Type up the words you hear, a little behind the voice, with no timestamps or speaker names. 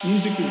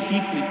Music is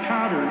deeply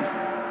patterned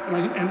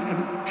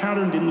and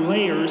patterned in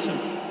layers, and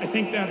I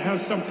think that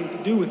has something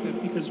to do with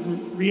it because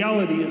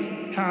reality is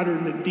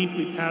patterned and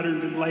deeply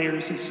patterned in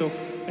layers, and so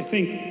I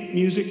think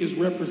music is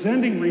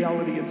representing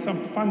reality in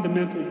some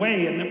fundamental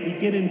way, and that we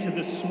get into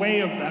the sway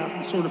of that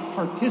and sort of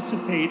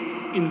participate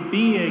in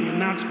being,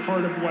 and that's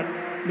part of what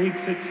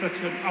makes it such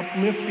an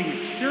uplifting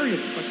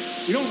experience. But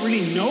we don't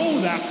really know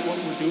that's what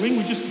we're doing.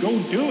 We just go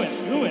do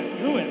it, do it,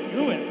 do it,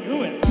 do it,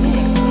 do it, do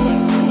it, do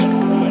it.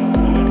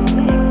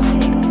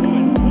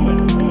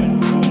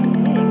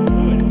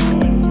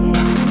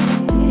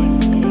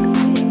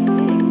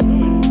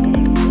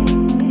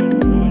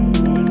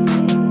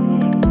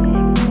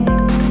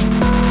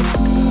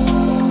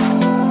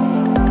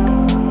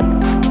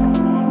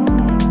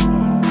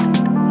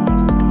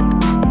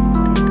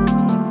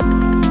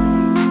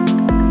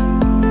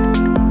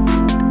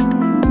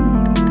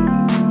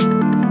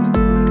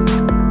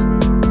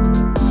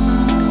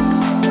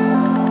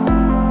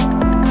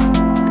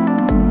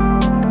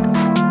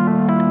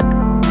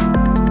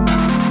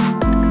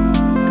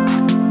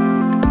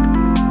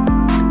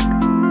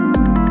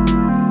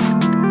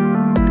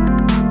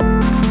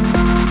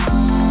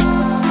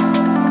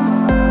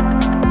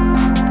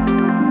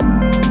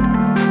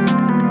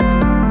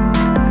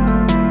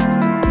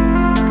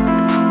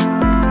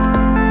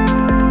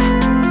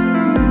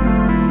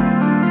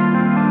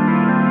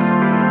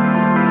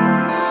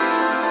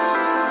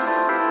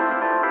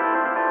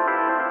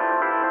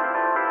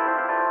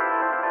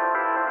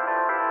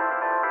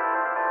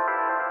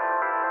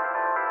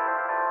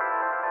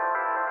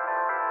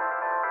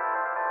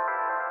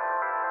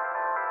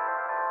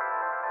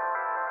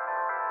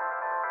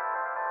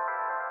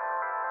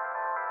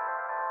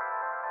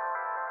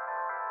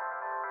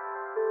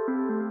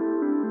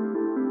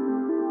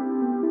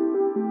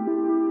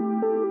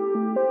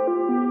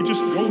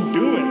 Just go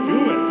do it,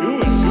 do it, do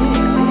it, do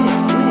it.